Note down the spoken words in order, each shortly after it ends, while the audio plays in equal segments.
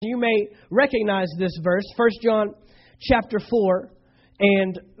may recognize this verse, 1 John chapter 4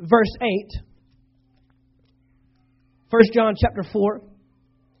 and verse 8. 1 John chapter 4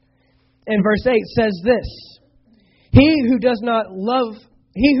 and verse 8 says this: He who does not love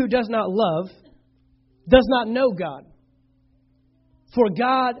does not know God, for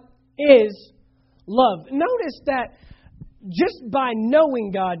God is love. Notice that just by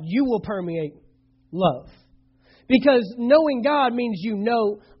knowing God, you will permeate love. Because knowing God means you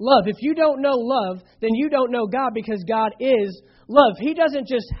know love. If you don't know love, then you don't know God, because God is love. He doesn't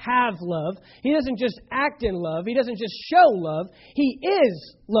just have love. He doesn't just act in love. He doesn't just show love. He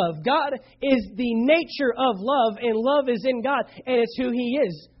is love. God is the nature of love, and love is in God, and it's who He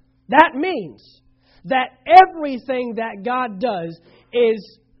is. That means that everything that God does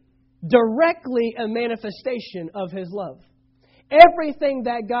is directly a manifestation of His love. Everything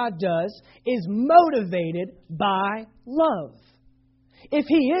that God does is motivated by love. If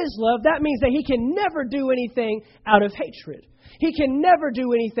He is love, that means that He can never do anything out of hatred. He can never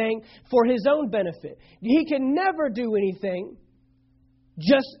do anything for His own benefit. He can never do anything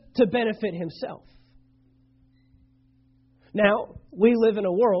just to benefit Himself. Now, we live in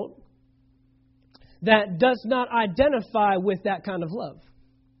a world that does not identify with that kind of love.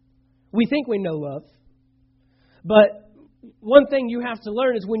 We think we know love, but one thing you have to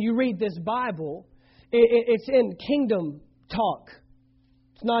learn is when you read this Bible, it's in kingdom talk.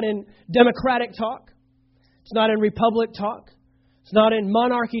 It's not in democratic talk. It's not in republic talk. It's not in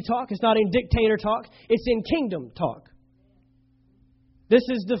monarchy talk. It's not in dictator talk. It's in kingdom talk. This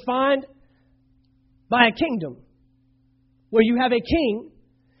is defined by a kingdom where you have a king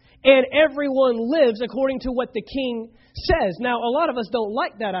and everyone lives according to what the king says. Now, a lot of us don't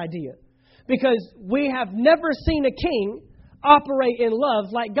like that idea because we have never seen a king operate in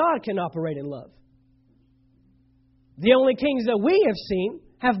love like God can operate in love. The only kings that we have seen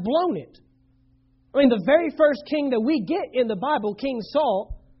have blown it. I mean, the very first king that we get in the Bible, King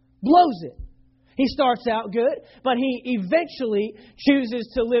Saul, blows it. He starts out good, but he eventually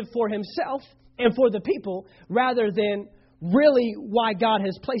chooses to live for himself and for the people rather than really why God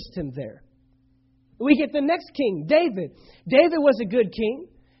has placed him there. We get the next king, David. David was a good king.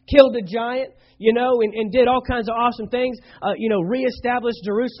 Killed a giant, and did all kinds of awesome things. Reestablished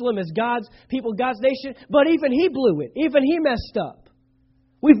Jerusalem as God's people, God's nation. But even he blew it. Even he messed up.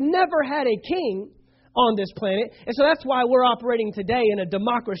 We've never had a king on this planet. And so that's why we're operating today in a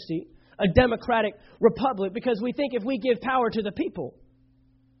democracy, a democratic republic, because we think if we give power to the people,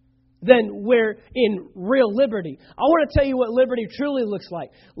 then we're in real liberty. I want to tell you what liberty truly looks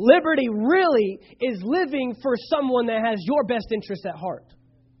like. Liberty really is living for someone that has your best interest at heart.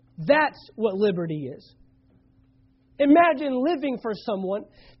 That's what liberty is. Imagine living for someone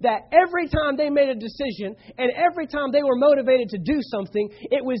that every time they made a decision and every time they were motivated to do something,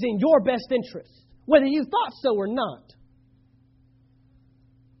 it was in your best interest, whether you thought so or not.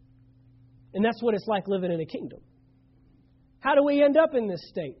 And that's what it's like living in a kingdom. How do we end up in this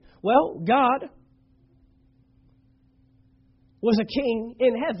state? Well, God was a king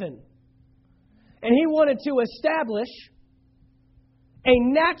in heaven, and He wanted to establish a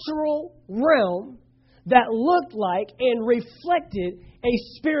natural realm that looked like and reflected a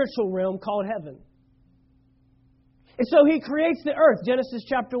spiritual realm called heaven. And so He creates the earth, Genesis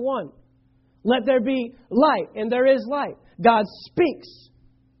chapter 1. Let there be light, and there is light. God speaks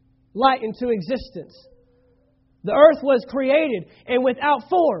light into existence. The earth was created and without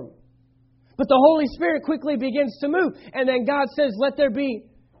form. But the Holy Spirit quickly begins to move. And then God says, let there be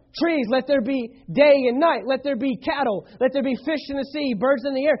trees, let there be day and night, let there be cattle, let there be fish in the sea, birds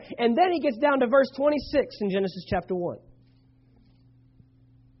in the air. And then He gets down to verse 26 in Genesis chapter 1.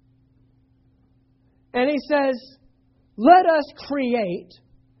 And He says, let us create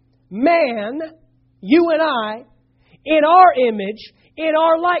man, you and I, in our image, in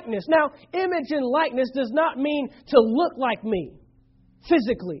our likeness. Now, image and likeness does not mean to look like me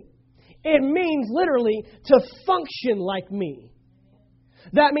physically. It means literally to function like me.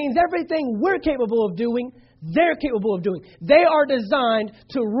 That means everything we're capable of doing, they're capable of doing. They are designed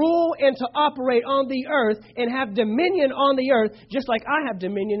to rule and to operate on the earth and have dominion on the earth, just like I have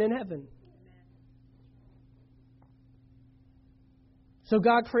dominion in heaven. So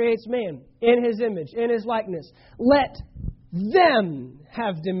God creates man in His image, in His likeness. Let them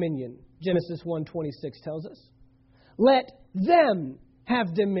have dominion, Genesis 1:26 tells us. Let them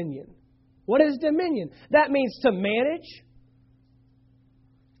have dominion. What is dominion? That means to manage,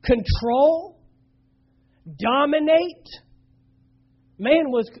 control, dominate. Man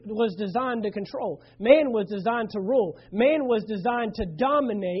was designed to control. Man was designed to rule. Man was designed to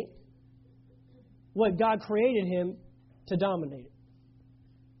dominate what God created him to dominate.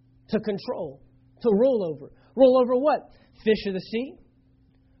 to control, to rule over. Rule over what? Fish of the sea,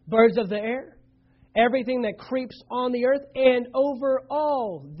 birds of the air, everything that creeps on the earth, and over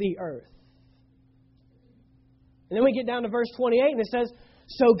all the earth. And then we get down to verse 28, and it says,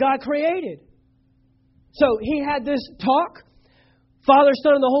 so God created. So He had this talk. Father,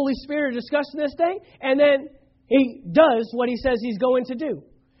 Son, and the Holy Spirit are discussing this thing. And then He does what He says He's going to do.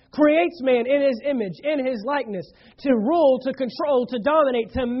 Creates man in His image, in His likeness, to rule, to control, to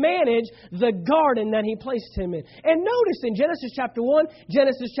dominate, to manage the garden that He placed him in. And notice in Genesis chapter 1,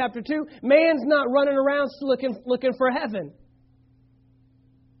 Genesis chapter 2, man's not running around looking for heaven.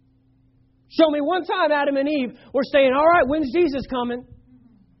 Show me one time Adam and Eve were saying, all right, when's Jesus coming?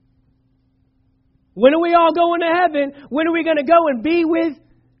 When are we all going to heaven? When are we going to go and be with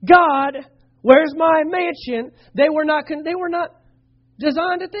God? Where's my mansion? They were not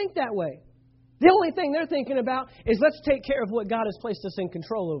designed to think that way. The only thing they're thinking about is let's take care of what God has placed us in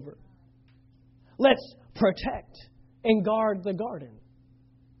control over. Let's protect and guard the garden.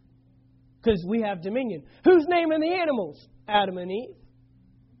 Because we have dominion. Who's naming the animals? Adam and Eve.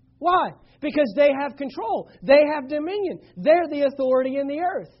 Why? Because they have control. They have dominion. They're the authority in the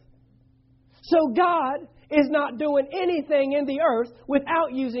earth. So God is not doing anything in the earth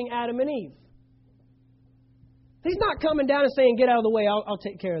without using Adam and Eve. He's not coming down and saying, get out of the way, I'll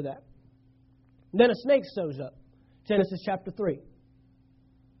take care of that. Then a snake shows up. Genesis chapter 3.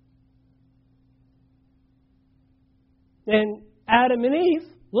 And Adam and Eve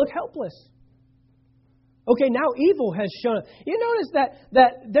look helpless. Okay, now evil has shown up. You notice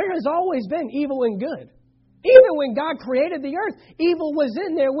that there has always been evil and good. Even when God created the earth, evil was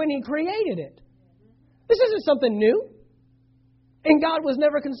in there when He created it. This isn't something new. And God was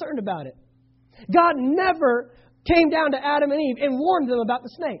never concerned about it. God never came down to Adam and Eve and warned them about the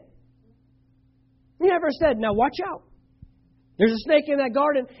snake. He never said, now watch out. There's a snake in that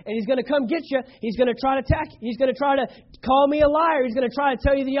garden and he's going to come get you. He's going to try to attack you. He's going to try to call me a liar. He's going to try to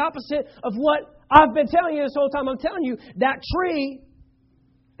tell you the opposite of what I've been telling you this whole time. I'm telling you, that tree's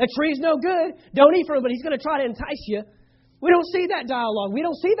no good. Don't eat from it, but he's going to try to entice you. We don't see that dialogue. We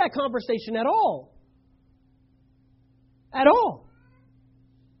don't see that conversation at all. At all.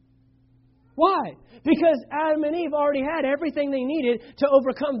 Why? Because Adam and Eve already had everything they needed to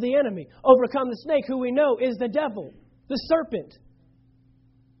overcome the enemy, overcome the snake, who we know is the devil, the serpent,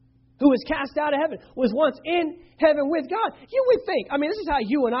 who was cast out of heaven, was once in heaven with God. You would think, this is how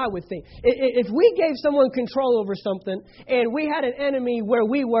you and I would think. If we gave someone control over something and we had an enemy where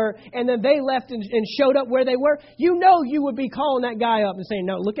we were and then they left and showed up where they were, you would be calling that guy up and saying,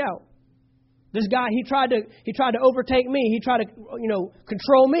 no, look out. This guy, he tried to overtake me. He tried to,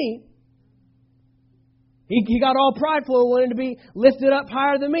 control me. He got all prideful and wanted to be lifted up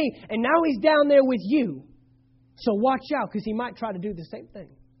higher than me. And now he's down there with you. So watch out, because he might try to do the same thing.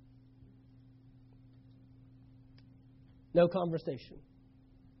 No conversation.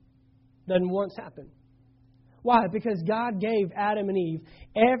 Doesn't once happen. Why? Because God gave Adam and Eve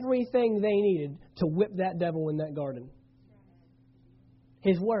everything they needed to whip that devil in that garden.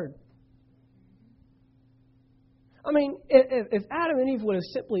 His word. If Adam and Eve would have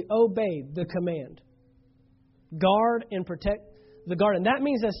simply obeyed the command, guard and protect the garden, that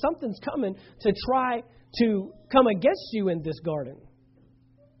means that something's coming to try to come against you in this garden.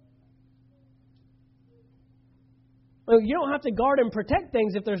 You don't have to guard and protect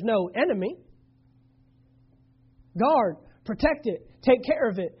things if there's no enemy. Guard, protect it, take care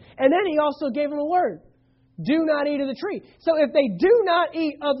of it. And then He also gave them a word. Do not eat of the tree. So if they do not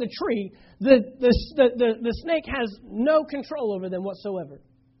eat of the tree, the snake has no control over them whatsoever.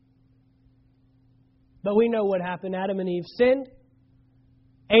 But we know what happened. Adam and Eve sinned,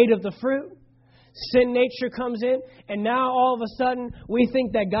 ate of the fruit. Sin nature comes in, and now all of a sudden we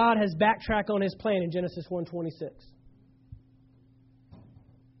think that God has backtracked on His plan in Genesis 1:26.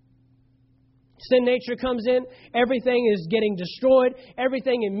 Sin nature comes in, everything is getting destroyed,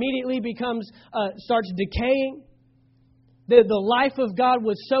 everything immediately starts decaying. The life of God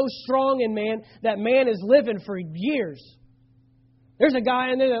was so strong in man that man is living for years. There's a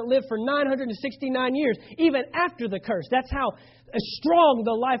guy in there that lived for 969 years, even after the curse. That's how strong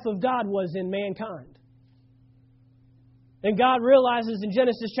the life of God was in mankind. And God realizes in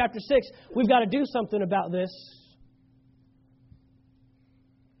Genesis chapter 6, we've got to do something about this.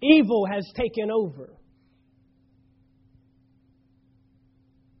 Evil has taken over.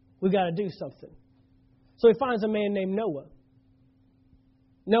 We've got to do something. So He finds a man named Noah.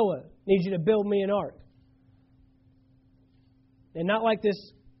 Noah, needs you to build me an ark. And not like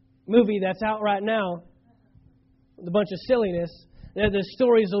this movie that's out right now with a bunch of silliness. The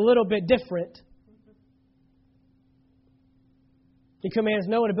story is a little bit different. He commands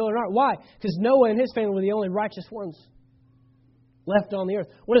Noah to build an ark. Why? Because Noah and his family were the only righteous ones left on the earth.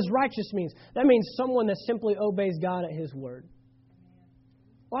 What does righteous mean? That means someone that simply obeys God at His word.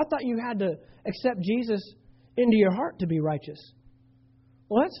 Well, I thought you had to accept Jesus into your heart to be righteous.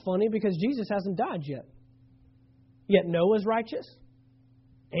 Well, that's funny because Jesus hasn't died yet. Yet Noah's righteous.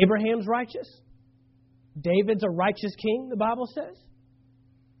 Abraham's righteous. David's a righteous king, the Bible says.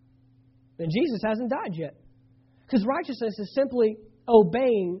 And Jesus hasn't died yet. Because righteousness is simply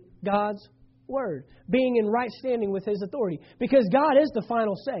obeying God's word. Being in right standing with His authority. Because God is the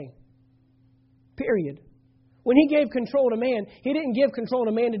final say. Period. When He gave control to man, He didn't give control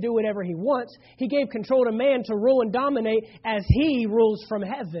to man to do whatever he wants. He gave control to man to rule and dominate as He rules from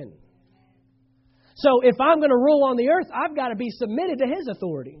heaven. So if I'm going to rule on the earth, I've got to be submitted to His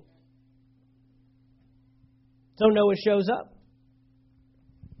authority. So Noah shows up.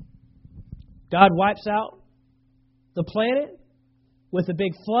 God wipes out the planet with a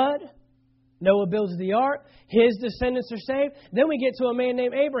big flood. Noah builds the ark. His descendants are saved. Then we get to a man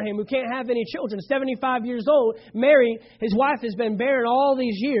named Abraham who can't have any children. 75 years old, married. His wife has been barren all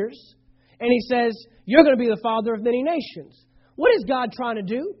these years. And he says, you're going to be the father of many nations. What is God trying to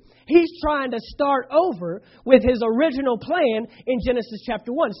do? He's trying to start over with His original plan in Genesis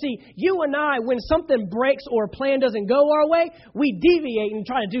chapter 1. See, you and I, when something breaks or a plan doesn't go our way, we deviate and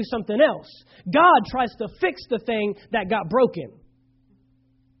try to do something else. God tries to fix the thing that got broken.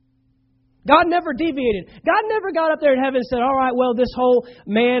 God never deviated. God never got up there in heaven and said, all right, well, this whole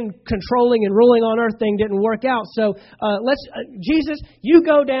man controlling and ruling on earth thing didn't work out. So Jesus, you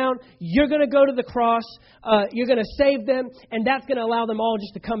go down. You're going to go to the cross. You're going to save them. And that's going to allow them all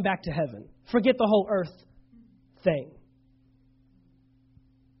just to come back to heaven. Forget the whole earth thing.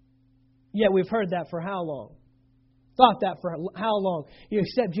 Yet we've heard that for how long? Thought that for how long? You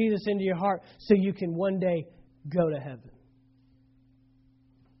accept Jesus into your heart so you can one day go to heaven.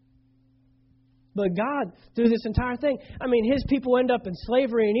 But God, through this entire thing, His people end up in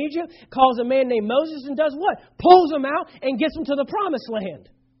slavery in Egypt, calls a man named Moses and does what? Pulls them out and gets them to the promised land.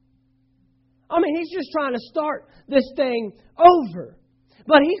 He's just trying to start this thing over.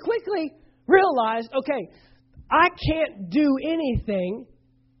 But he quickly realized, okay, I can't do anything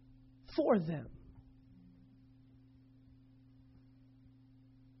for them.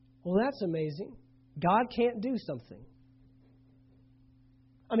 Well, that's amazing. God can't do something.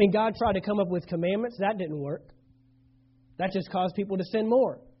 God tried to come up with commandments. That didn't work. That just caused people to sin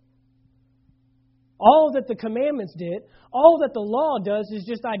more. All that the commandments did, all that the law does is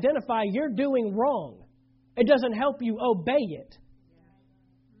just identify you're doing wrong. It doesn't help you obey it.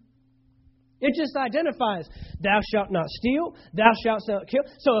 It just identifies, thou shalt not steal, thou shalt not kill.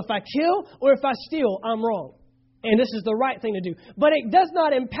 So if I kill or if I steal, I'm wrong. And this is the right thing to do. But it does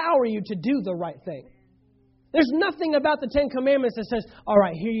not empower you to do the right thing. There's nothing about the Ten Commandments that says, all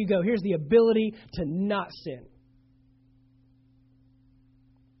right, here you go. Here's the ability to not sin.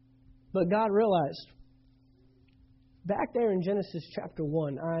 But God realized, back there in Genesis chapter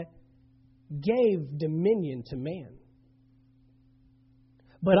 1, I gave dominion to man.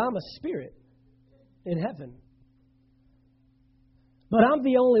 But I'm a spirit in heaven. But I'm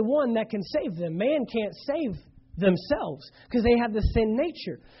the only one that can save them. Man can't save themselves because they have the sin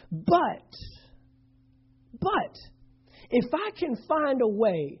nature. But if I can find a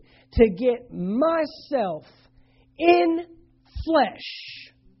way to get myself in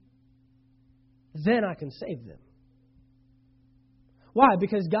flesh, then I can save them. Why?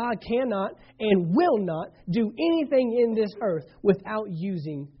 Because God cannot and will not do anything in this earth without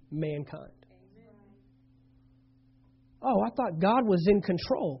using mankind. Oh, I thought God was in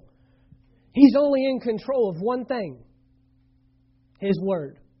control. He's only in control of one thing: His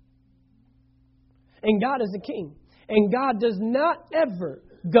Word. And God is the King. And God does not ever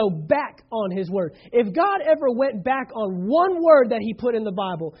go back on His Word. If God ever went back on one word that He put in the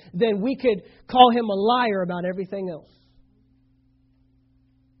Bible, then we could call Him a liar about everything else.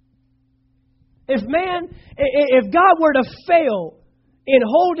 If God were to fail in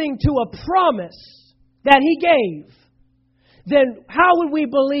holding to a promise that He gave, then how would we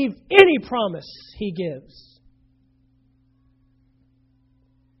believe any promise He gives?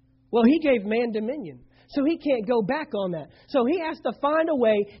 Well, He gave man dominion, so He can't go back on that. So He has to find a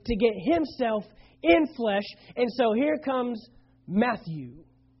way to get Himself in flesh. And so here comes Matthew.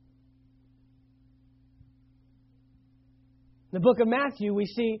 In the book of Matthew, we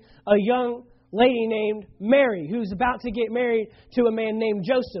see a young lady named Mary who's about to get married to a man named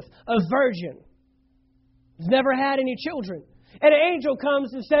Joseph, a virgin. He's never had any children. And an angel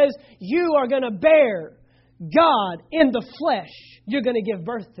comes and says, you are going to bear God in the flesh. You're going to give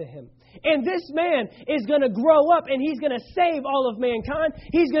birth to Him. And this man is going to grow up and he's going to save all of mankind.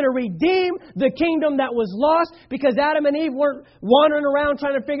 He's going to redeem the kingdom that was lost because Adam and Eve weren't wandering around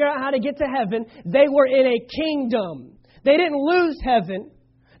trying to figure out how to get to heaven. They were in a kingdom. They didn't lose heaven.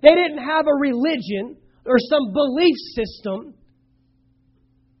 They didn't have a religion or some belief system.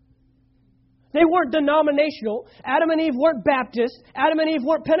 They weren't denominational. Adam and Eve weren't Baptists. Adam and Eve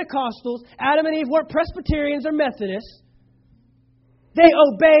weren't Pentecostals. Adam and Eve weren't Presbyterians or Methodists. They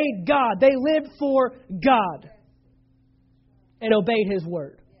obeyed God. They lived for God and obeyed His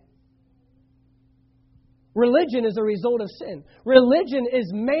Word. Religion is a result of sin. Religion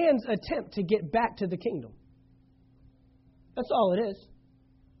is man's attempt to get back to the kingdom. That's all it is.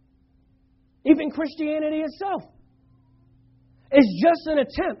 Even Christianity itself is just an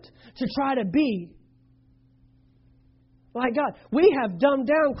attempt to try to be like God. We have dumbed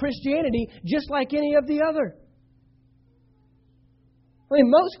down Christianity just like any of the other. I mean,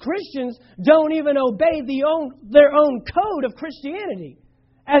 most Christians don't even obey their own code of Christianity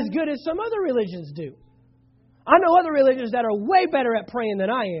as good as some other religions do. I know other religions that are way better at praying than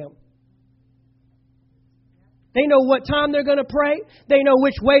I am. They know what time they're going to pray. They know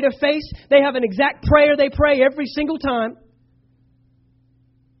which way to face. They have an exact prayer they pray every single time.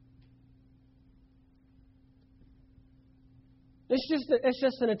 It's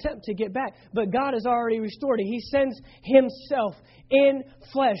just an attempt to get back. But God has already restored it. He sends Himself in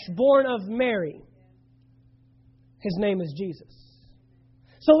flesh, born of Mary. His name is Jesus.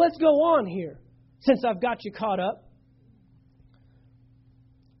 So let's go on here, since I've got you caught up.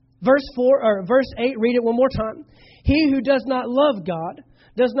 Verse 8, read it one more time. He who does not love God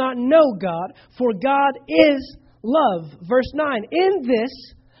does not know God, for God is love. Verse 9, in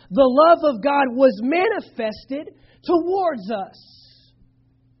this, the love of God was manifested towards us.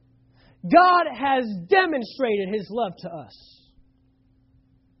 God has demonstrated His love to us.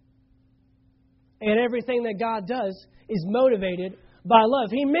 And everything that God does is motivated by love.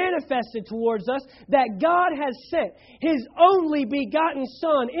 He manifested towards us that God has sent His only begotten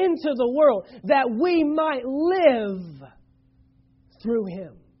Son into the world that we might live through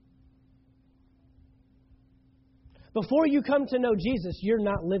Him. Before you come to know Jesus, you're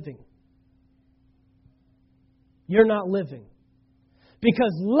not living. You're not living.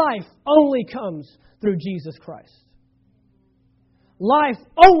 Because life only comes through Jesus Christ. Life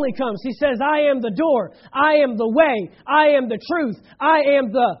only comes. He says, I am the door. I am the way. I am the truth. I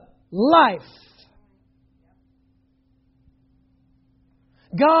am the life.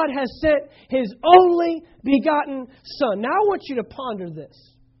 God has sent His only begotten Son. Now I want you to ponder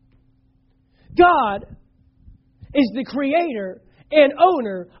this. God is the creator and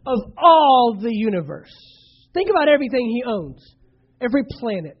owner of all the universe. Think about everything He owns. Every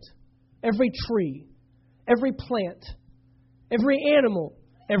planet, every tree, every plant, every animal,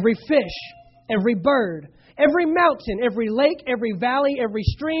 every fish, every bird, every mountain, every lake, every valley, every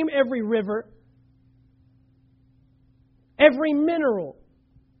stream, every river, every mineral,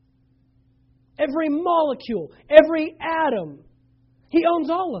 every molecule, every atom. He owns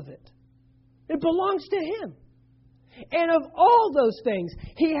all of it. It belongs to Him. And of all those things,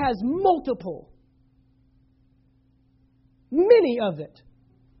 He has multiple. Many of it.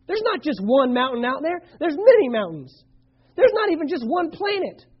 There's not just one mountain out there. There's many mountains. There's not even just one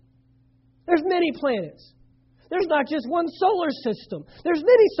planet. There's many planets. There's not just one solar system. There's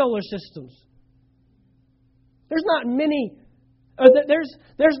many solar systems. There's not many.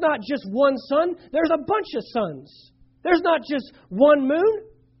 There's not just one sun. There's a bunch of suns. There's not just one moon.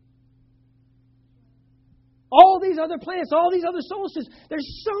 All these other planets, all these other solar systems.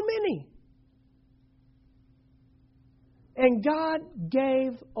 There's so many. And God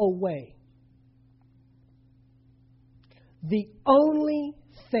gave away the only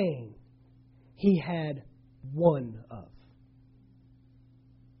thing He had one of.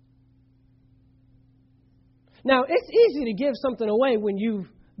 Now, it's easy to give something away when you've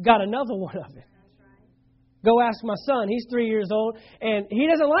got another one of it. Go ask my son. He's 3 years old, and he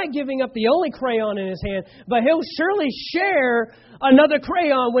doesn't like giving up the only crayon in his hand, but he'll surely share another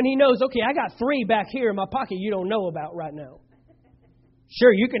crayon when he knows, okay, I got 3 back here in my pocket you don't know about right now.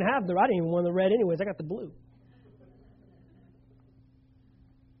 Sure, you can have I didn't even want the red anyways. I got the blue.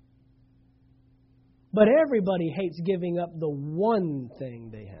 But everybody hates giving up the one thing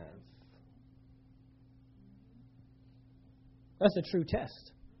they have. That's a true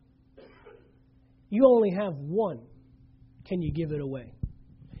test. You only have one. Can you give it away?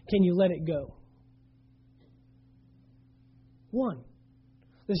 Can you let it go? One.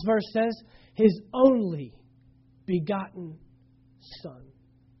 This verse says, His only begotten Son.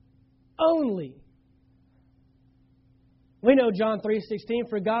 Only. We know John 3:16,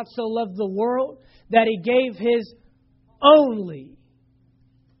 for God so loved the world that He gave His only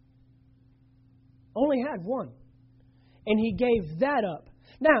had one. And He gave that up.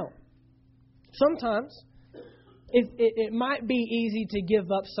 Now, sometimes it might be easy to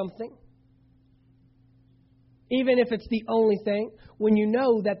give up something, even if it's the only thing, when you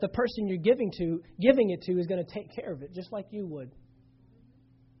know that the person you're giving it to is going to take care of it, just like you would.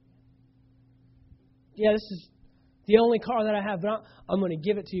 Yeah, this is the only car that I have, but I'm going to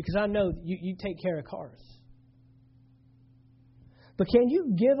give it to you because I know you take care of cars. But can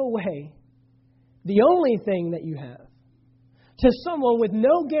you give away the only thing that you have to someone with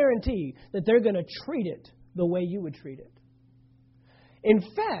no guarantee that they're going to treat it the way you would treat it? In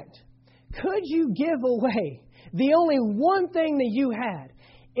fact, could you give away the only one thing that you had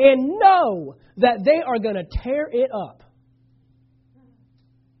and know that they are going to tear it up?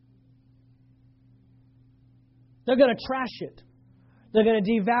 They're going to trash it. They're going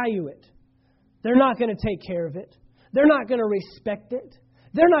to devalue it. They're not going to take care of it. They're not going to respect it.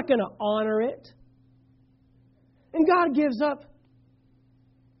 They're not going to honor it. And God gives up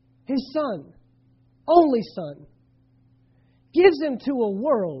His Son, only Son, gives Him to a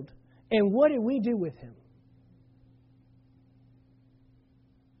world, and what did we do with Him?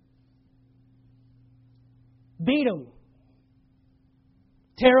 Beat Him.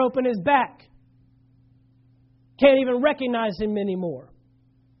 Tear open His back. Can't even recognize Him anymore.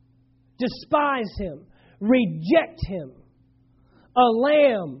 Despise Him. Reject Him. A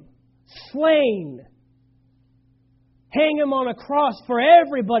lamb slain. Hang Him on a cross for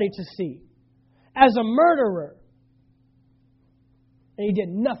everybody to see. As a murderer. And He did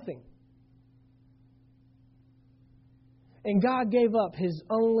nothing. And God gave up His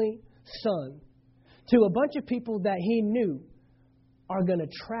only Son to a bunch of people that He knew are going to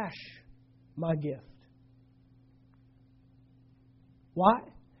trash my gift. Why?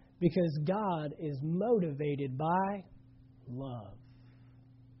 Because God is motivated by love.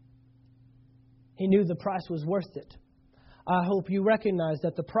 He knew the price was worth it. I hope you recognize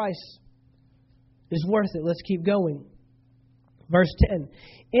that the price is worth it. Let's keep going. Verse 10.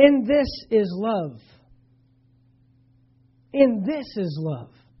 In this is love. In this is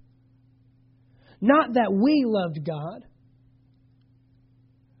love. Not that we loved God,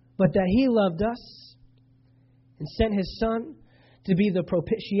 but that He loved us and sent His Son to be the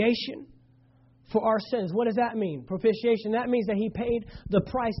propitiation for our sins. What does that mean? Propitiation. That means that He paid the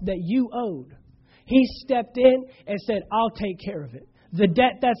price that you owed. He stepped in and said, I'll take care of it. The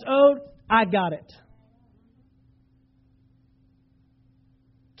debt that's owed, I got it.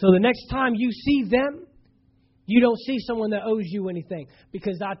 So the next time you see them, you don't see someone that owes you anything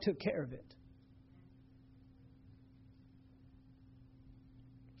because I took care of it.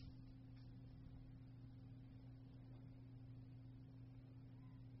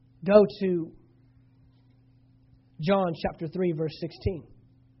 Go to John chapter 3, verse 16.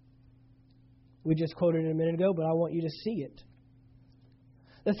 We just quoted it a minute ago, but I want you to see it.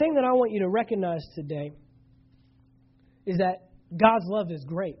 The thing that I want you to recognize today is that God's love is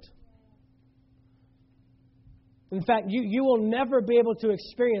great. In fact, you will never be able to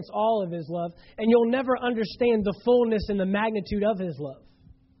experience all of His love, and you'll never understand the fullness and the magnitude of His love.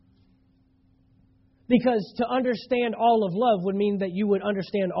 Because to understand all of love would mean that you would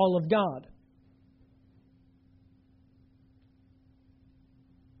understand all of God.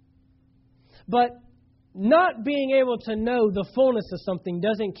 But not being able to know the fullness of something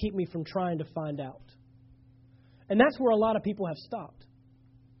doesn't keep me from trying to find out. And that's where a lot of people have stopped.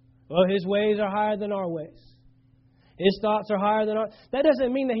 Well, His ways are higher than our ways. His thoughts are higher than ours. That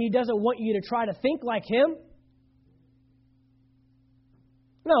doesn't mean that He doesn't want you to try to think like Him.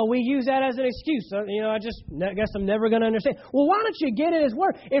 No, we use that as an excuse. I guess I'm never going to understand. Well, why don't you get in His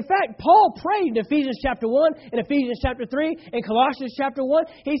Word? In fact, Paul prayed in Ephesians chapter 1, in Ephesians chapter 3, in Colossians chapter 1.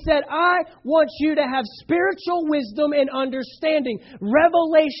 He said, I want you to have spiritual wisdom and understanding,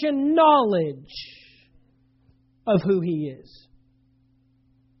 revelation knowledge of who He is.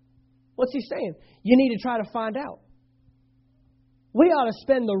 What's He saying? You need to try to find out. We ought to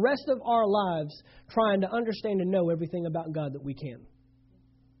spend the rest of our lives trying to understand and know everything about God that we can.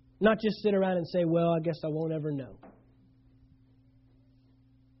 Not just sit around and say, well, I guess I won't ever know.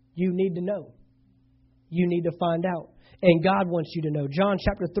 You need to know. You need to find out. And God wants you to know. John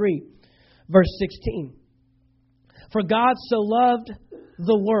chapter 3, verse 16. For God so loved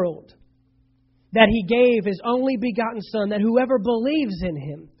the world that He gave His only begotten Son, that whoever believes in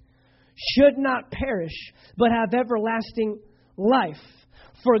Him should not perish, but have everlasting life.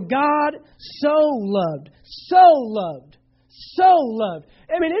 For God so loved.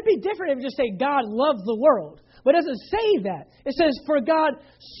 I mean, it'd be different if you just say God loved the world. But it doesn't say that. It says, for God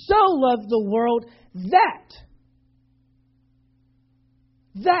so loved the world that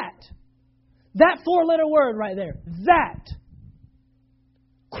four-letter word right there, that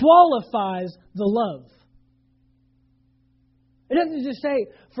qualifies the love. It doesn't just say,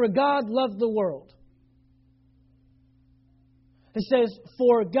 for God loved the world. It says,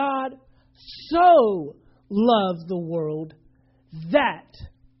 for God so loved the world that.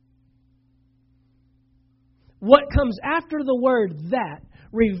 What comes after the word that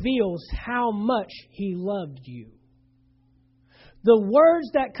reveals how much He loved you. The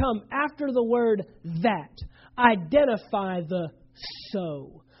words that come after the word that identify the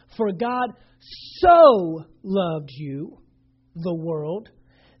so. For God so loved you, the world,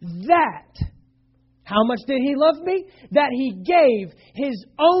 that. How much did He love me? That He gave His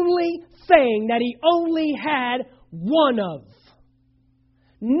only thing that He only had one of,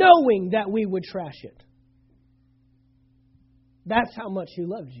 knowing that we would trash it. That's how much He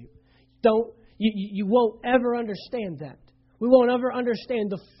loved you. You won't ever understand that. We won't ever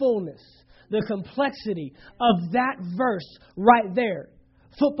understand the fullness, the complexity of that verse right there.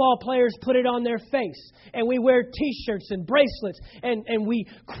 Football players put it on their face, and we wear T-shirts and bracelets, and we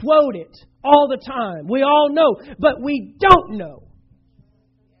quote it all the time. We all know, but we don't know.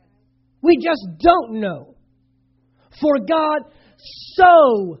 We just don't know. For God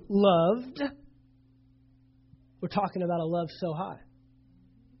so loved. We're talking about a love so high.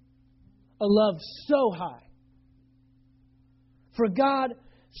 A love so high. For God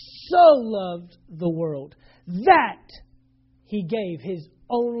so loved the world that He gave His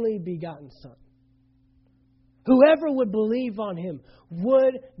only begotten Son. Whoever would believe on Him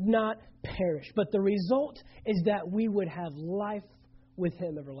would not perish. But the result is that we would have life with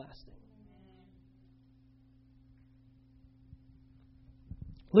Him everlasting.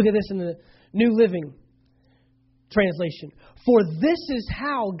 Look at this in the New Living Translation. For this is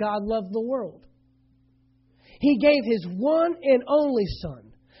how God loved the world. He gave His one and only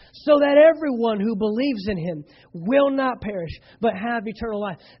Son, so that everyone who believes in Him will not perish, but have eternal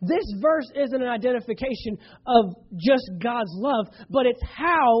life. This verse isn't an identification of just God's love, but it's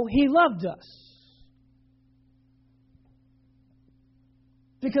how He loved us.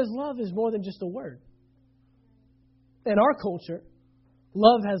 Because love is more than just a word. In our culture,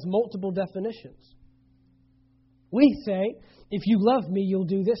 love has multiple definitions. We say, if you love me, you'll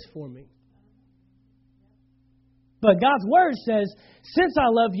do this for me. But God's Word says, since I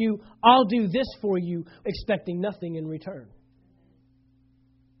love you, I'll do this for you, expecting nothing in return.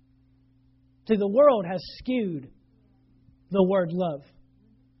 See, the world has skewed the word love.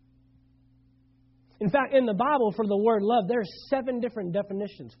 In fact, in the Bible, for the word love, there are 7 different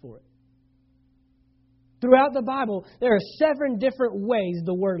definitions for it. Throughout the Bible, there are 7 different ways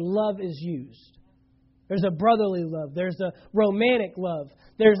the word love is used. There's a brotherly love. There's a romantic love.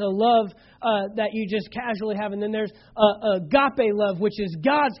 There's a love that you just casually have. And then there's agape love, which is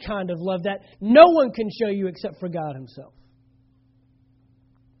God's kind of love that no one can show you except for God Himself.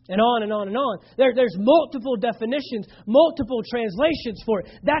 And on and on and on. There's multiple definitions, multiple translations for it.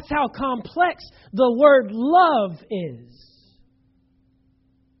 That's how complex the word love is.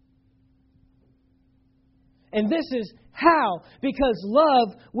 And this is how, because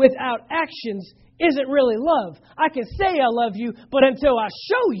love without actions isn't really love. I can say I love you, but until I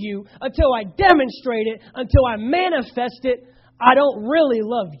show you, until I demonstrate it, until I manifest it, I don't really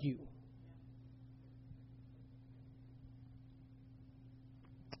love you.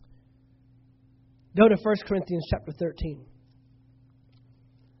 Go to 1 Corinthians chapter 13.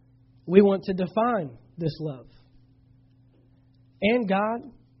 We want to define this love. And God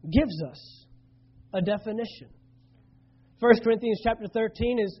gives us a definition. 1 Corinthians chapter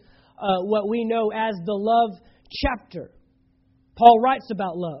 13 is what we know as the love chapter. Paul writes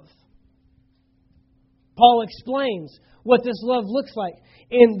about love. Paul explains what this love looks like.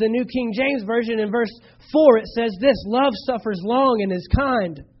 In the New King James Version, in verse 4, it says this: love suffers long and is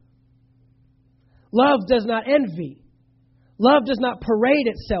kind. Love does not envy. Love does not parade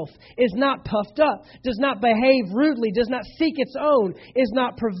itself, is not puffed up, does not behave rudely, does not seek its own, is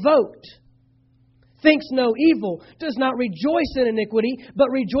not provoked, thinks no evil, does not rejoice in iniquity,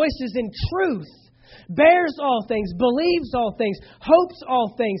 but rejoices in truth, bears all things, believes all things, hopes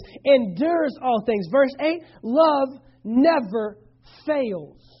all things, endures all things. Verse 8, love never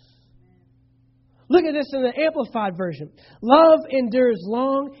fails. Look at this in the Amplified Version. Love endures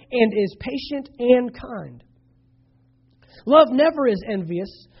long and is patient and kind. Love never is envious,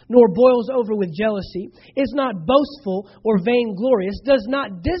 nor boils over with jealousy, is not boastful or vainglorious, does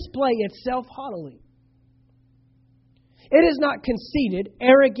not display itself haughtily, It is not conceited,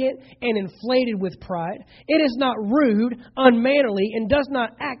 arrogant, and inflated with pride. It is not rude, unmannerly, and does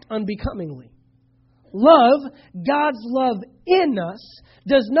not act unbecomingly. Love, God's love in us,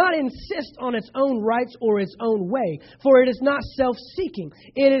 does not insist on its own rights or its own way, for it is not self-seeking.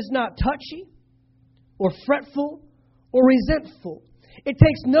 It is not touchy or fretful or resentful. It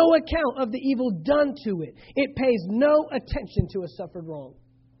takes no account of the evil done to it. It pays no attention to a suffered wrong.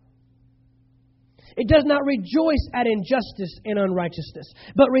 It does not rejoice at injustice and unrighteousness,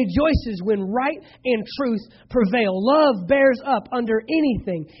 but rejoices when right and truth prevail. Love bears up under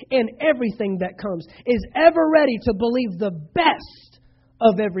anything and everything that comes, is ever ready to believe the best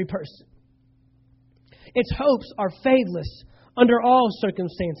of every person. Its hopes are faithless under all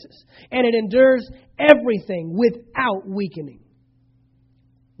circumstances, and it endures everything without weakening.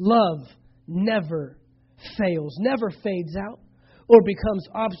 Love never fails, never fades out, or becomes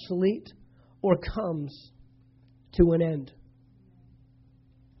obsolete, or comes to an end.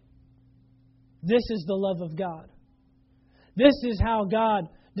 This is the love of God. This is how God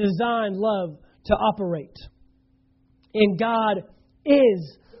designed love to operate. And God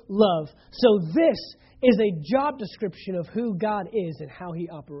is love. So this is a job description of who God is and how He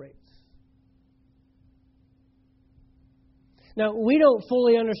operates. Now, we don't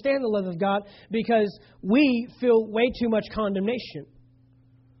fully understand the love of God because we feel way too much condemnation.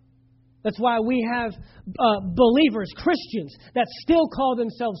 That's why we have believers, Christians, that still call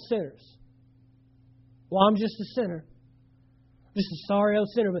themselves sinners. Well, I'm just a sinner. Just a sorry old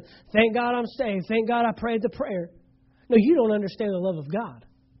sinner, but thank God I'm saved. Thank God I prayed the prayer. No, you don't understand the love of God.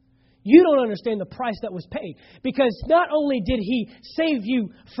 You don't understand the price that was paid. Because not only did He save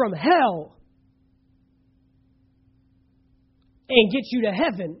you from hell and get you to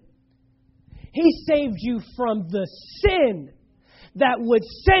heaven, He saved you from the sin that would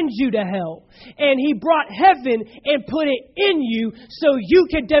send you to hell. And He brought heaven and put it in you so you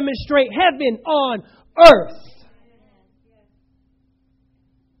could demonstrate heaven on earth.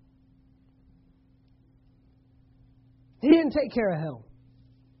 He didn't take care of hell.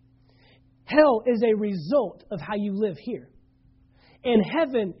 Hell is a result of how you live here. And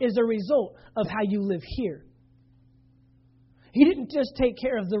heaven is a result of how you live here. He didn't just take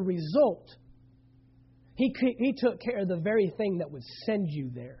care of the result. He took care of the very thing that would send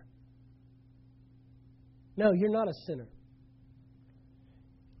you there. No, you're not a sinner.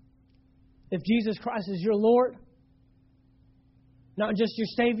 If Jesus Christ is your Lord, not just your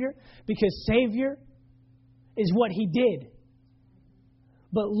Savior, because Savior is what He did.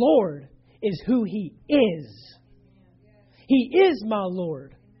 But Lord is who He is. He is my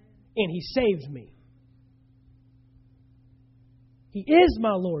Lord, and He saved me. He is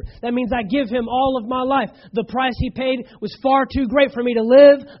my Lord. That means I give Him all of my life. The price He paid was far too great for me to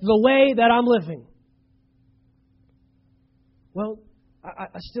live the way that I'm living. Well, I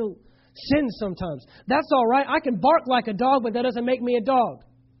still sin sometimes. That's all right. I can bark like a dog, but that doesn't make me a dog.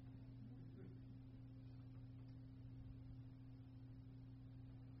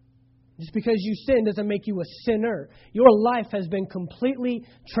 Just because you sin doesn't make you a sinner. Your life has been completely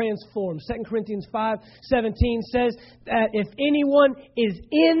transformed. 2 Corinthians 5:17 says that if anyone is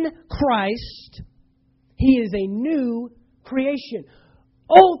in Christ, he is a new creation.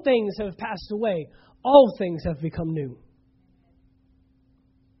 Old things have passed away. All things have become new.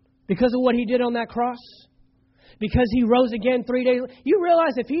 Because of what He did on that cross. Because He rose again 3 days. You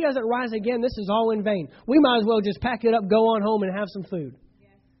realize if He doesn't rise again, this is all in vain. We might as well just pack it up, go on home, and have some food.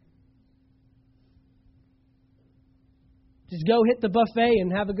 Just go hit the buffet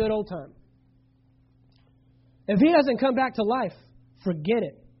and have a good old time. If He doesn't come back to life, forget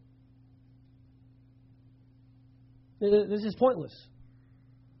it. This is pointless.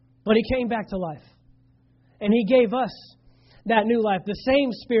 But He came back to life. And He gave us that new life. The same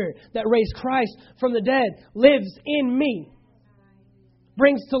Spirit that raised Christ from the dead lives in me.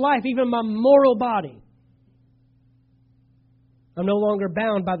 Brings to life even my mortal body. I'm no longer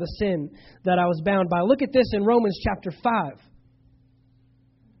bound by the sin that I was bound by. Look at this in Romans chapter 5.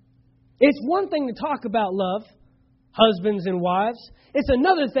 It's one thing to talk about love, husbands and wives. It's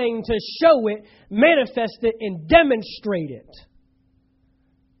another thing to show it, manifest it, and demonstrate it.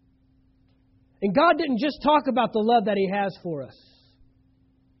 And God didn't just talk about the love that He has for us.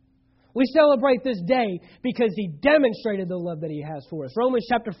 We celebrate this day because He demonstrated the love that He has for us. Romans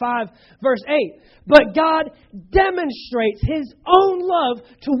chapter 5, verse 8. But God demonstrates His own love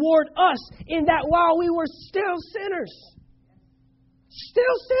toward us in that while we were still sinners.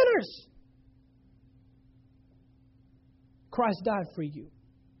 Still sinners. Christ died for you.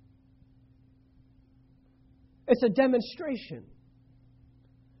 It's a demonstration.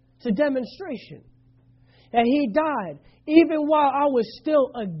 It's a demonstration. that He died even while I was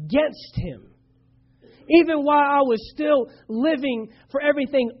still against Him. Even while I was still living for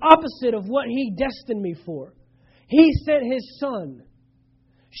everything opposite of what He destined me for. He sent His Son,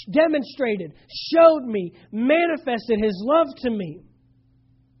 demonstrated, showed me, manifested His love to me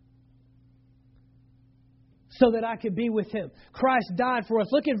so that I could be with Him. Christ died for us.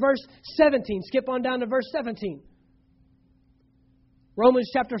 Look at verse 17. Skip on down to verse 17. Romans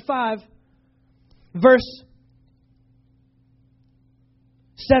chapter 5, verse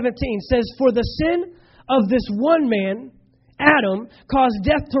 17 says, "For the sin of this one man, Adam, caused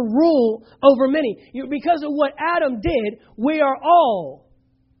death to rule over many." Because of what Adam did, we are all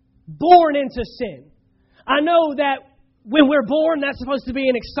born into sin. I know that when we're born, that's supposed to be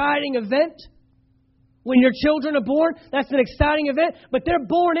an exciting event. When your children are born, that's an exciting event. But they're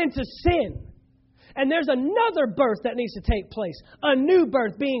born into sin. And there's another birth that needs to take place. A new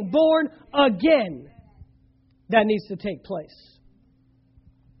birth, being born again, that needs to take place.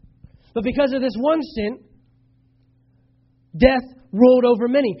 But because of this one sin, death ruled over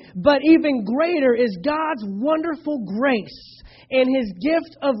many. But even greater is God's wonderful grace and His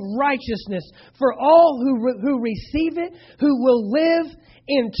gift of righteousness for all who receive it, who will live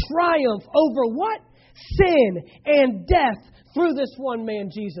in triumph over what? Sin and death through this one man,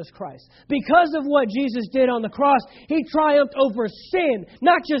 Jesus Christ. Because of what Jesus did on the cross, He triumphed over sin.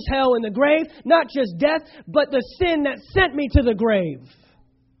 Not just hell and the grave, not just death, but the sin that sent me to the grave.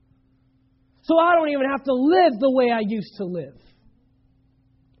 So I don't even have to live the way I used to live.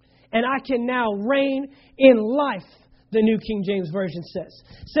 And I can now reign in life, the New King James Version says.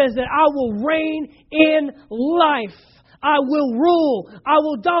 Says that I will reign in life. I will rule. I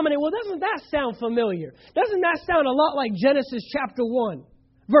will dominate. Well, doesn't that sound familiar? Doesn't that sound a lot like Genesis chapter 1,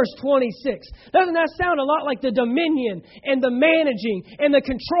 verse 26? Doesn't that sound a lot like the dominion and the managing and the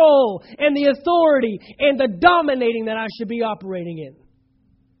control and the authority and the dominating that I should be operating in?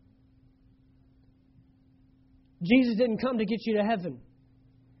 Jesus didn't come to get you to heaven.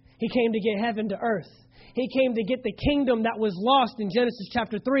 He came to get heaven to earth. He came to get the kingdom that was lost in Genesis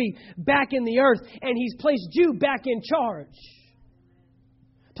chapter 3 back in the earth. And He's placed you back in charge.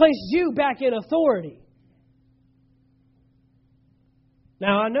 Placed you back in authority.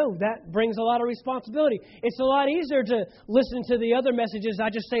 Now, I know that brings a lot of responsibility. It's a lot easier to listen to the other messages. I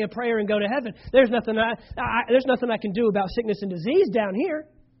just say a prayer and go to heaven. There's nothing I can do about sickness and disease down here.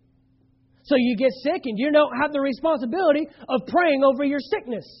 So you get sick and you don't have the responsibility of praying over your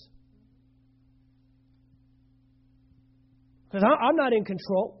sickness. Because I'm not in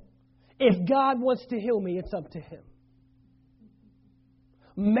control. If God wants to heal me, it's up to Him.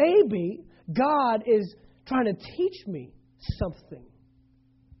 Maybe God is trying to teach me something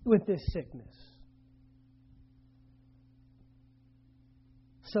with this sickness.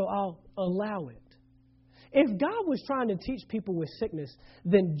 So I'll allow it. If God was trying to teach people with sickness,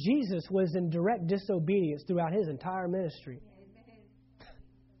 then Jesus was in direct disobedience throughout His entire ministry.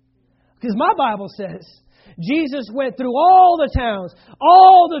 Because my Bible says Jesus went through all the towns,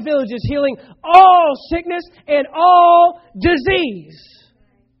 all the villages, healing all sickness and all disease.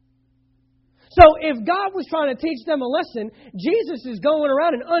 So if God was trying to teach them a lesson, Jesus is going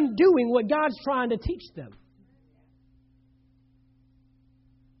around and undoing what God's trying to teach them.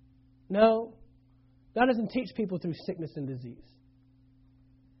 No, God doesn't teach people through sickness and disease.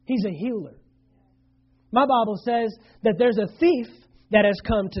 He's a healer. My Bible says that there's a thief that has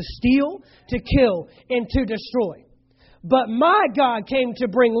come to steal, to kill, and to destroy. But my God came to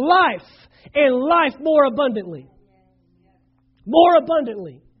bring life, and life more abundantly. More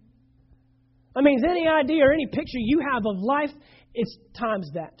abundantly. I mean, any idea or any picture you have of life, it's times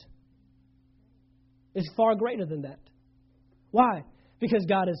that. It's far greater than that. Why? Because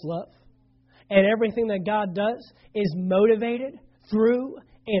God is love. And everything that God does is motivated through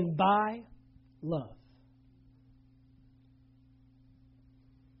and by love.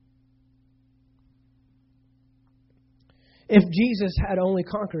 If Jesus had only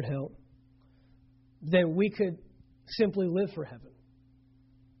conquered hell, then we could simply live for heaven.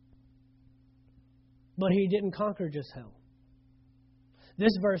 But He didn't conquer just hell.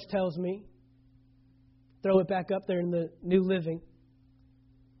 This verse tells me, throw it back up there in the New Living,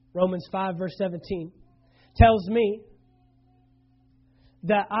 Romans 5 verse 17, tells me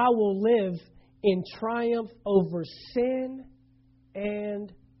that I will live in triumph over sin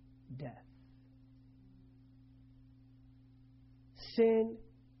and death. Sin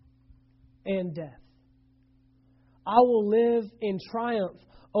and death. I will live in triumph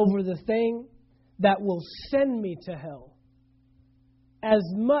over the thing that will send me to hell as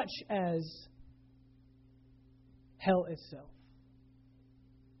much as hell itself.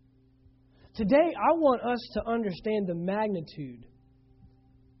 Today, I want us to understand the magnitude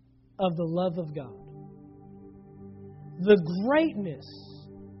of the love of God. The greatness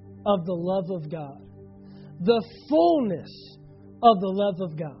of the love of God. The fullness of the love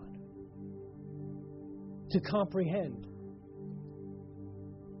of God. To comprehend.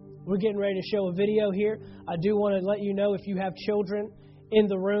 We're getting ready to show a video here. I do want to let you know, if you have children in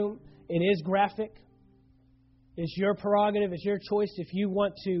the room, it is graphic. It's your prerogative. It's your choice if you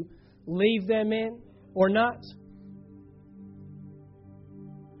want to leave them in or not.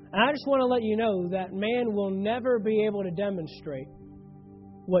 And I just want to let you know that man will never be able to demonstrate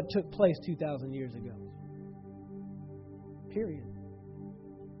what took place 2,000 years ago. Period.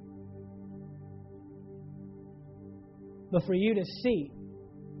 But for you to see,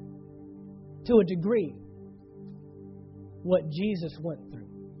 to a degree, what Jesus went through,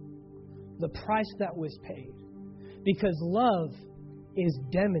 the price that was paid, because love is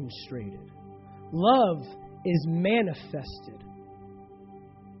demonstrated. Love is manifested.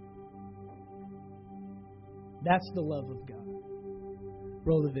 That's the love of God.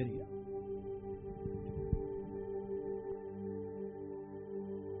 Roll the video.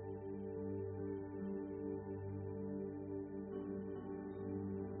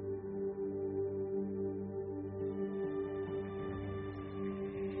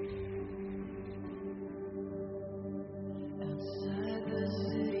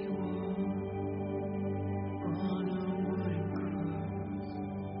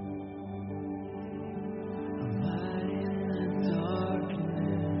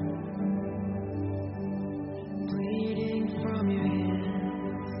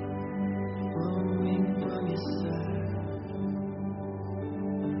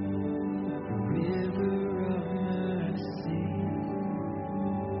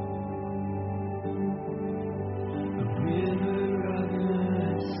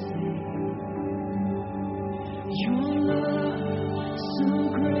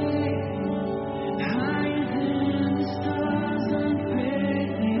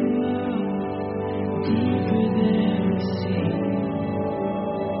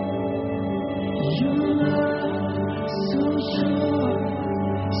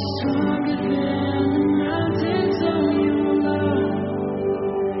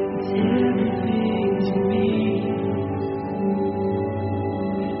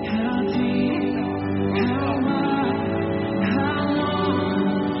 How deep, how wide.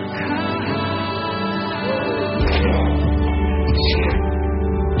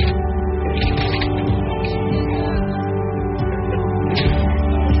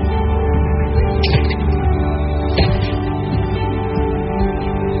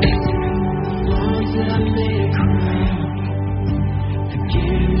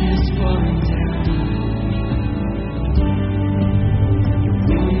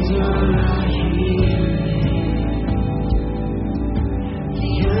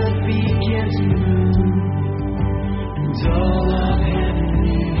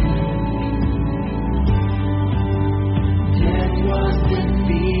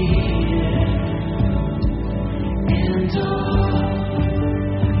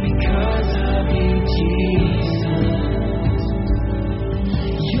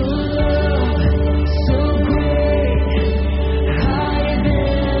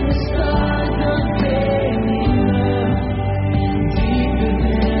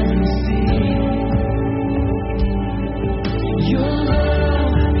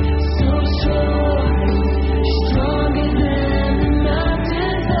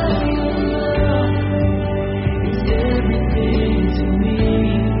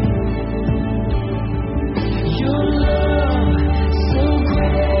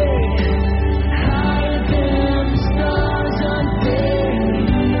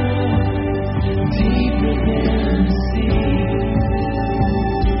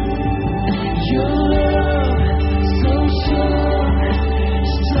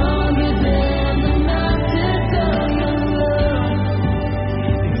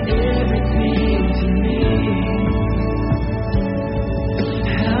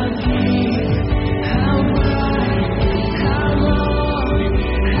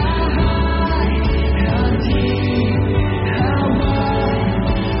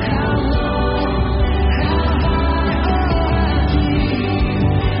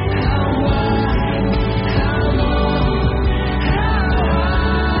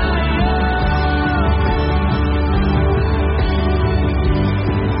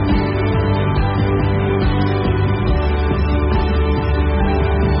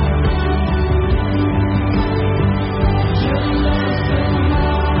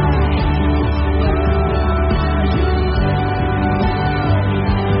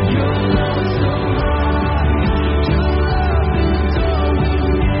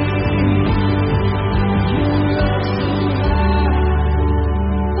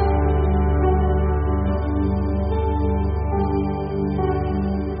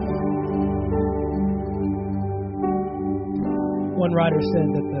 One writer said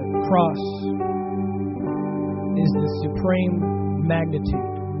that the cross is the supreme magnitude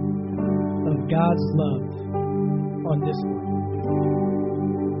of God's love on display.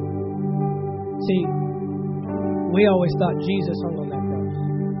 See, we always thought Jesus hung on that cross.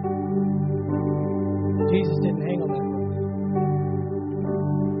 Jesus didn't hang on that cross.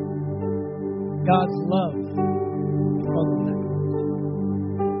 God's love hung on that cross.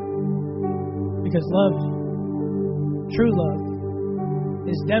 Because love, true love,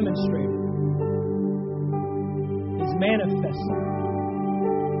 is demonstrated, is manifested,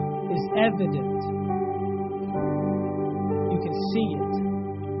 is evident. You can see it.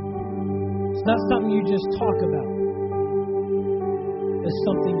 It's not something you just talk about. It's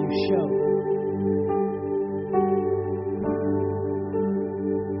something you show.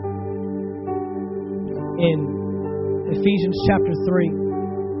 In Ephesians chapter 3,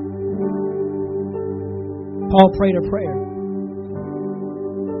 Paul prayed a prayer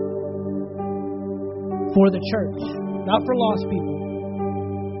for the church, not for lost people,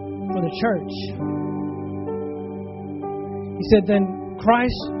 for the church. He said, then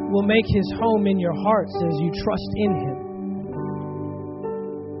Christ will make His home in your hearts as you trust in Him.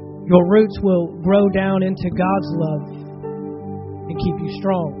 Your roots will grow down into God's love and keep you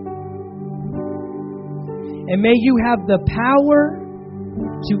strong. And may you have the power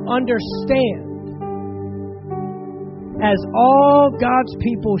to understand, as all God's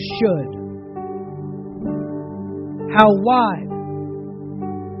people should, how wide,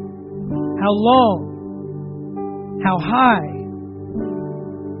 how long, how high,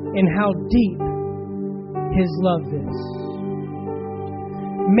 and how deep His love is.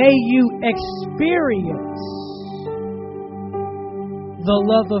 May you experience the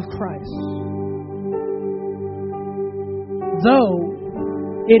love of Christ, though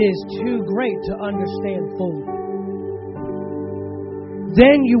it is too great to understand fully.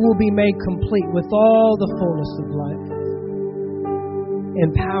 Then you will be made complete with all the fullness of life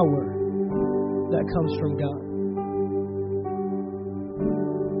and power that comes from God.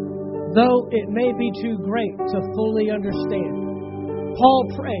 Though it may be too great to fully understand, Paul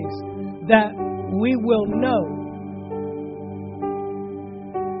prays that we will know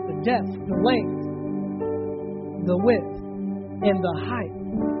the depth, the length, the width, and the height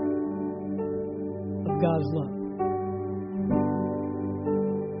of God's love.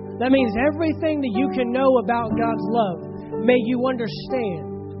 That means everything that you can know about God's love, may you understand.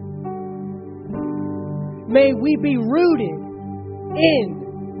 May we be rooted in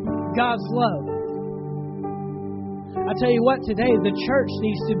God's love. I tell you what, today the church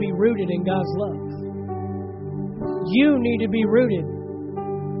needs to be rooted in God's love. You need to be rooted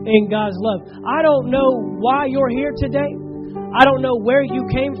in God's love. I don't know why you're here today. I don't know where you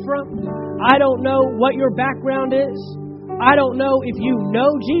came from. I don't know what your background is. I don't know if you know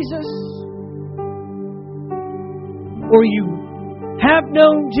Jesus or you have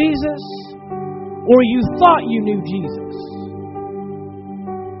known Jesus or you thought you knew Jesus.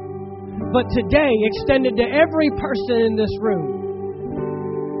 But today, extended to every person in this room,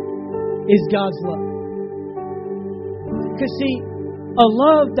 is God's love. Because see, a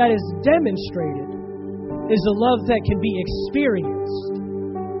love that is demonstrated is a love that can be experienced.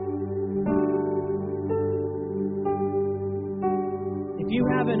 If you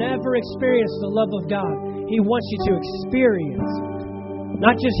haven't ever experienced the love of God, He wants you to experience it,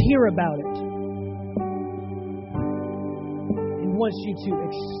 not just hear about it. He wants you to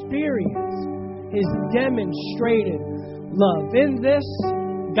experience His demonstrated love. In this,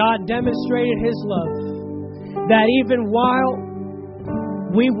 God demonstrated His love, that even while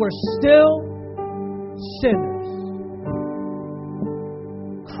we were still sinners,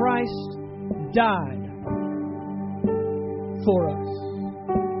 Christ died for us.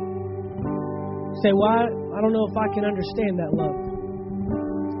 Say, well, I don't know if I can understand that love.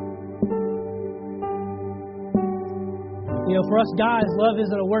 You know, for us guys, love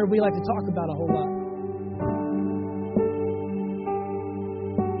isn't a word we like to talk about a whole lot.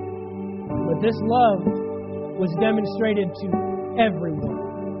 But this love was demonstrated to everyone,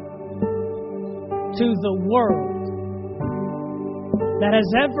 to the world that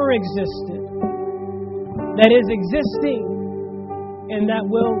has ever existed, that is existing, and that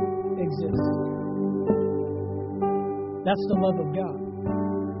will exist. That's the love of God.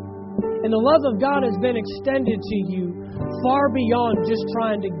 And the love of God has been extended to you far beyond just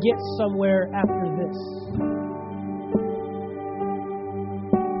trying to get somewhere after this.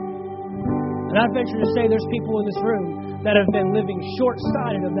 And I venture to say there's people in this room that have been living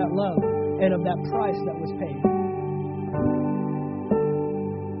short-sighted of that love and of that price that was paid.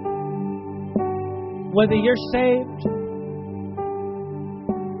 Whether you're saved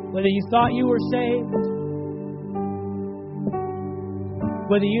Whether you thought you were saved,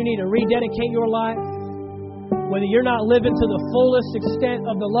 whether you need to rededicate your life, whether you're not living to the fullest extent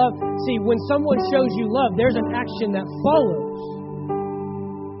of the love. See, when someone shows you love, there's an action that follows.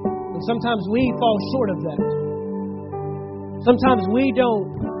 And sometimes we fall short of that. Sometimes we don't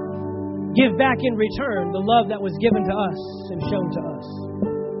give back in return the love that was given to us and shown to us.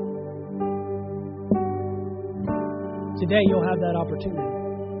 Today you'll have that opportunity.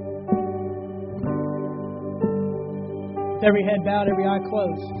 With every head bowed, every eye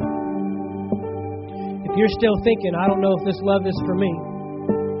closed. If you're still thinking, I don't know if this love is for me.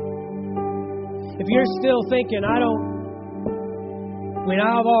 If you're still thinking, I've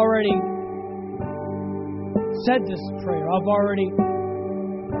already said this prayer. I've already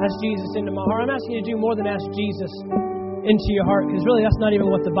asked Jesus into my heart. I'm asking you to do more than ask Jesus into your heart, because really that's not even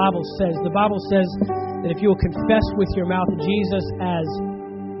what the Bible says. The Bible says that if you will confess with your mouth Jesus as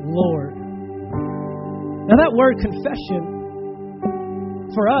Lord. Now that word confession,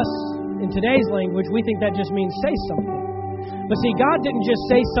 for us, in today's language, we think that just means say something. But see, God didn't just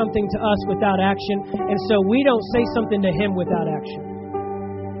say something to us without action, and so we don't say something to Him without action.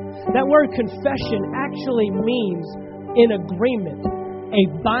 That word confession actually means in agreement, a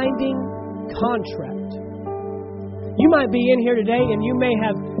binding contract. You might be in here today and you may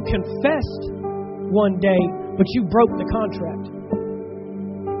have confessed one day, but you broke the contract.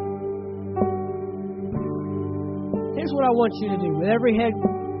 Here's what I want you to do. With every head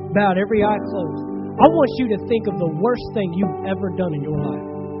bowed, every eye closed, I want you to think of the worst thing you've ever done in your life.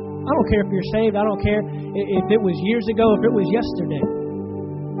 I don't care if you're saved. I don't care if it was years ago, if it was yesterday.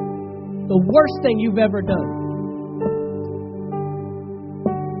 The worst thing you've ever done.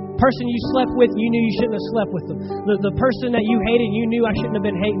 Person you slept with, you knew you shouldn't have slept with them. The person that you hated, you knew I shouldn't have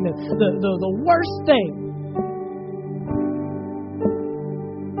been hating them. The worst thing.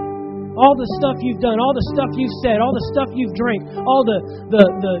 All the stuff you've done, all the stuff you've said, all the stuff you've drank, all the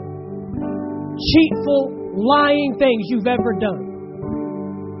cheatful, lying things you've ever done.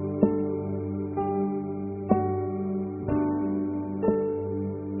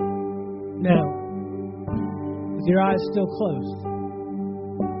 Now, with your eyes still closed,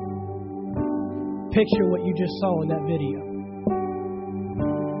 picture what you just saw in that video.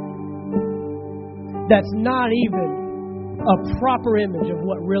 That's not even a proper image of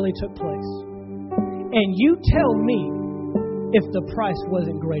what really took place. And you tell me if the price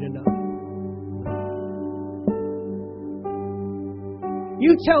wasn't great enough.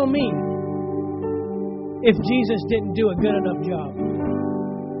 You tell me if Jesus didn't do a good enough job.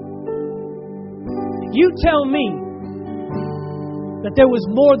 You tell me that there was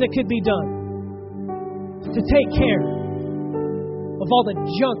more that could be done to take care of all the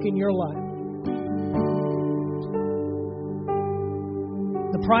junk in your life.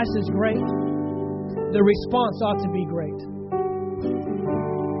 The price is great. The response ought to be great.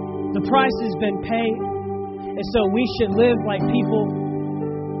 The price has been paid, and so we should live like people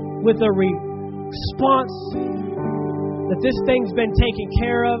with a response that this thing's been taken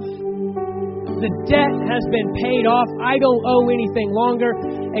care of. The debt has been paid off. I don't owe anything longer,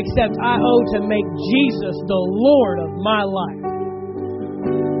 except I owe to make Jesus the Lord of my life.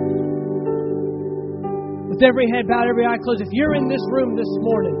 With every head bowed, every eye closed, if you're in this room this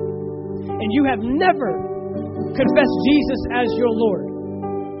morning and you have never confessed Jesus as your Lord,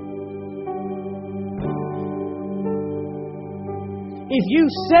 if you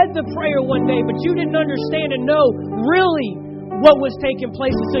said the prayer one day but you didn't understand and know really what was taking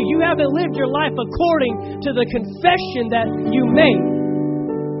place, and so you haven't lived your life according to the confession that you made,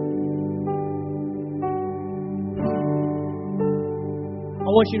 I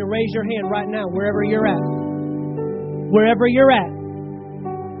want you to raise your hand right now, wherever you're at. Wherever you're at.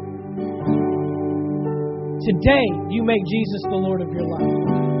 Today, you make Jesus the Lord of your life.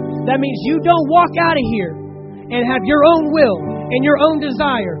 That means you don't walk out of here and have your own will and your own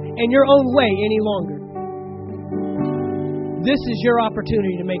desire and your own way any longer. This is your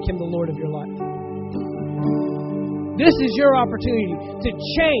opportunity to make Him the Lord of your life. This is your opportunity to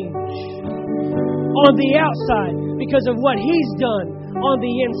change on the outside because of what He's done on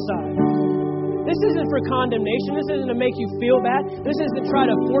the inside. This isn't for condemnation. This isn't to make you feel bad. This isn't to try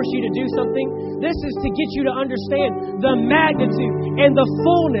to force you to do something. This is to get you to understand the magnitude and the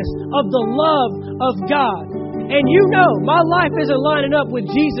fullness of the love of God. And you know, my life isn't lining up with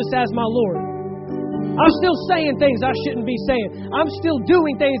Jesus as my Lord. I'm still saying things I shouldn't be saying. I'm still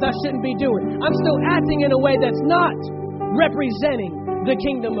doing things I shouldn't be doing. I'm still acting in a way that's not representing the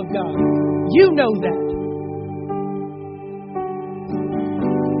kingdom of God. You know that.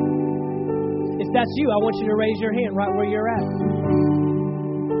 If that's you, I want you to raise your hand right where you're at.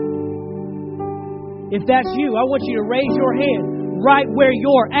 If that's you, I want you to raise your hand right where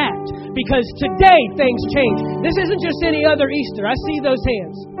you're at. Because today things change. This isn't just any other Easter. I see those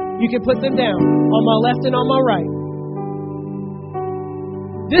hands. You can put them down on my left and on my right.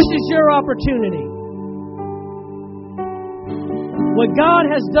 This is your opportunity. What God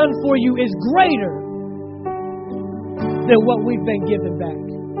has done for you is greater than what we've been given back.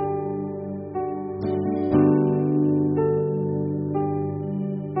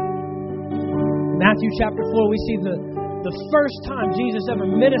 Matthew chapter 4, we see the first time Jesus ever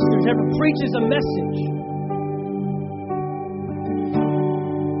ministers, ever preaches a message.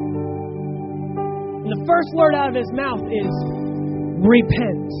 And the first word out of his mouth is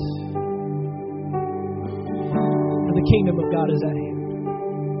repent. For the kingdom of God is at hand.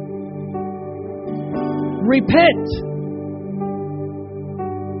 Repent.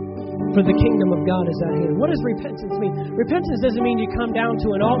 For the kingdom of God is at hand. What does repentance mean? Repentance doesn't mean you come down to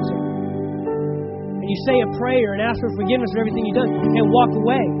an altar and you say a prayer and ask for forgiveness for everything you've done and walk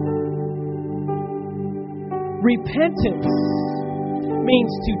away. Repentance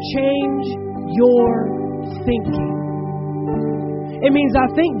means to change your thinking. It means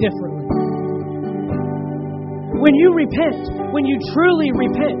I think differently. When you repent, when you truly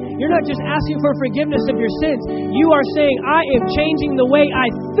repent, you're not just asking for forgiveness of your sins. You are saying, I am changing the way I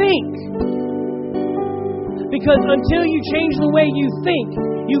think. Because until you change the way you think,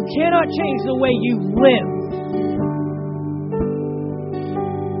 you cannot change the way you live.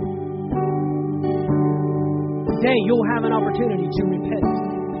 Today, you'll have an opportunity to repent.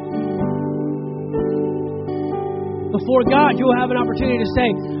 Before God, you'll have an opportunity to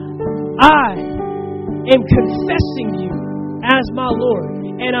say, I am confessing you as my Lord,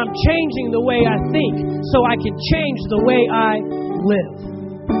 and I'm changing the way I think so I can change the way I live.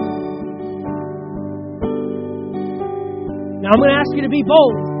 Now I'm going to ask you to be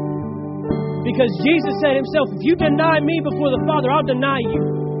bold, because Jesus said himself, if you deny me before the Father, I'll deny you.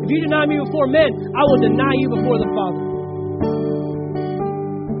 If you deny me before men, I will deny you before the Father.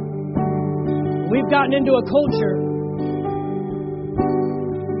 We've gotten into a culture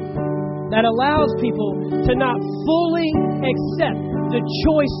that allows people to not fully accept the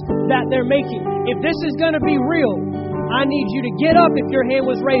choice that they're making. If this is going to be real, I need you to get up if your hand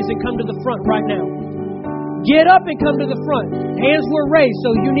was raised and come to the front right now. Get up and come to the front. Hands were raised, so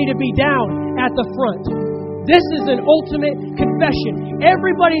you need to be down at the front. This is an ultimate confession.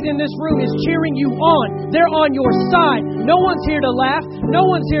 Everybody in this room is cheering you on. They're on your side. No one's here to laugh. No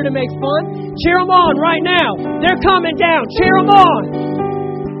one's here to make fun. Cheer them on right now. They're coming down. Cheer them on.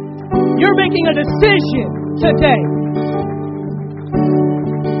 You're making a decision today.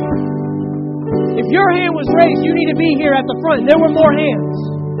 If your hand was raised, you need to be here at the front. There were more hands.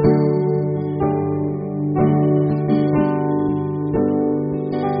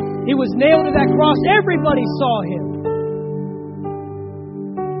 He was nailed to that cross. Everybody saw him.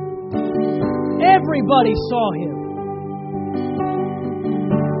 Everybody saw him.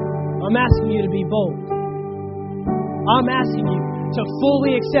 I'm asking you to be bold. I'm asking you to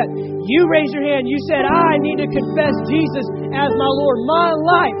fully accept. You raised your hand. You said, I need to confess Jesus as my Lord. My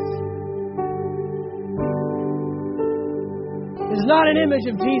life is not an image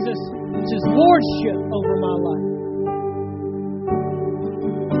of Jesus. It's His lordship over my life.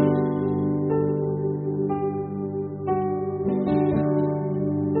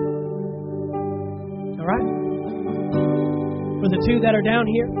 All right? For the two that are down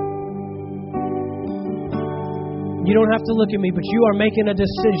here, you don't have to look at me, but you are making a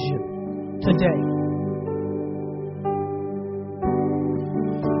decision today.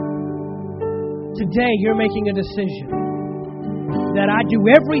 Today, you're making a decision that I do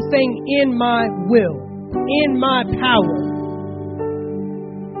everything in my will, in my power,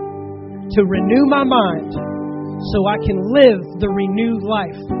 to renew my mind so I can live the renewed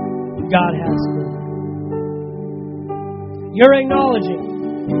life God has for me. You're acknowledging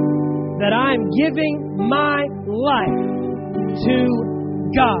that I am giving my life to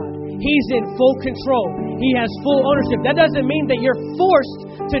God. He's in full control. He has full ownership. That doesn't mean that you're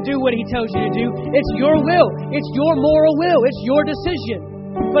forced to do what He tells you to do. It's your will. It's your moral will. It's your decision.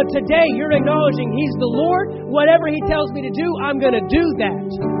 But today you're acknowledging He's the Lord. Whatever He tells me to do, I'm going to do that.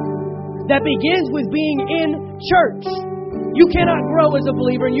 That begins with being in church. You cannot grow as a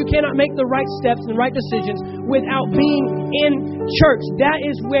believer and you cannot make the right steps and right decisions without being in church. That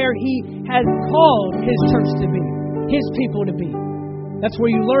is where He has called His church to be, His people to be. That's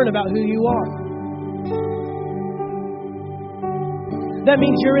where you learn about who you are. That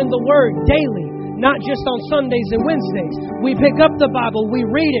means you're in the Word daily, not just on Sundays and Wednesdays. We pick up the Bible, we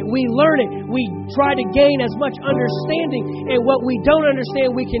read it, we learn it, we try to gain as much understanding. And what we don't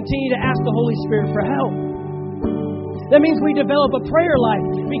understand, we continue to ask the Holy Spirit for help. That means we develop a prayer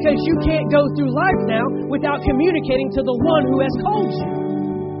life, because you can't go through life now without communicating to the one who has called you.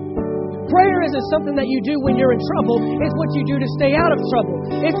 Prayer isn't something that you do when you're in trouble. It's what you do to stay out of trouble.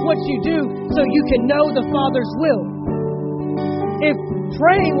 It's what you do so you can know the Father's will. If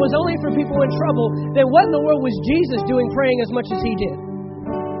praying was only for people in trouble, then what in the world was Jesus doing praying as much as He did?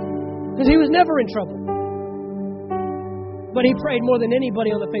 Because He was never in trouble. But He prayed more than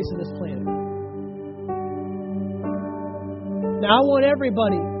anybody on the face of this planet. Now, I want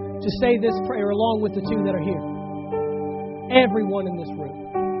everybody to say this prayer along with the two that are here. Everyone in this room.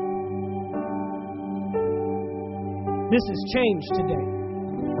 This has changed today.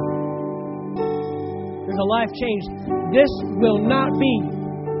 There's a life change. This will not be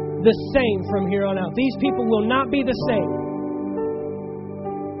the same from here on out. These people will not be the same.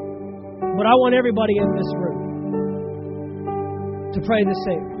 But I want everybody in this room to pray the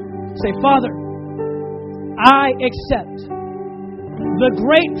same. Say, Father, I accept the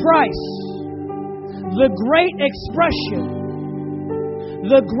great price, the great expression,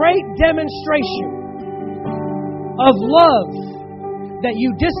 the great demonstration of love that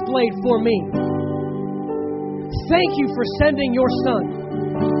you displayed for me. Thank you for sending your Son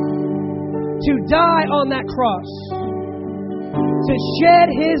to die on that cross, to shed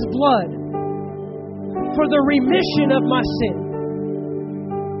His blood for the remission of my sin.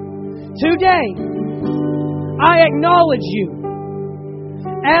 Today, I acknowledge you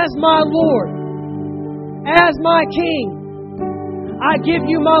as my Lord, as my King. I give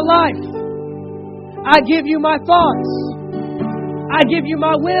you my life. I give you my thoughts. I give you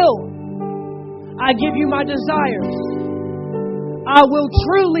my will. I give you my desires. I will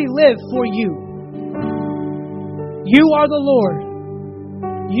truly live for you. You are the Lord.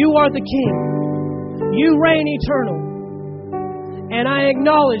 You are the King. You reign eternal. And I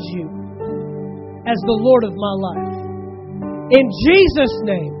acknowledge you as the Lord of my life. In Jesus'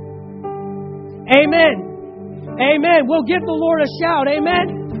 name. Amen. Amen. We'll give the Lord a shout. Amen.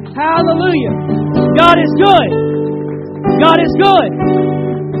 Hallelujah. God is good. God is good.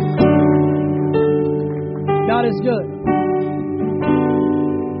 God is good.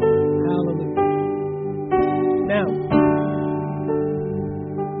 Hallelujah. Now,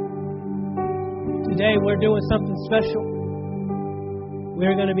 today we're doing something special.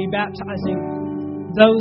 We're going to be baptizing those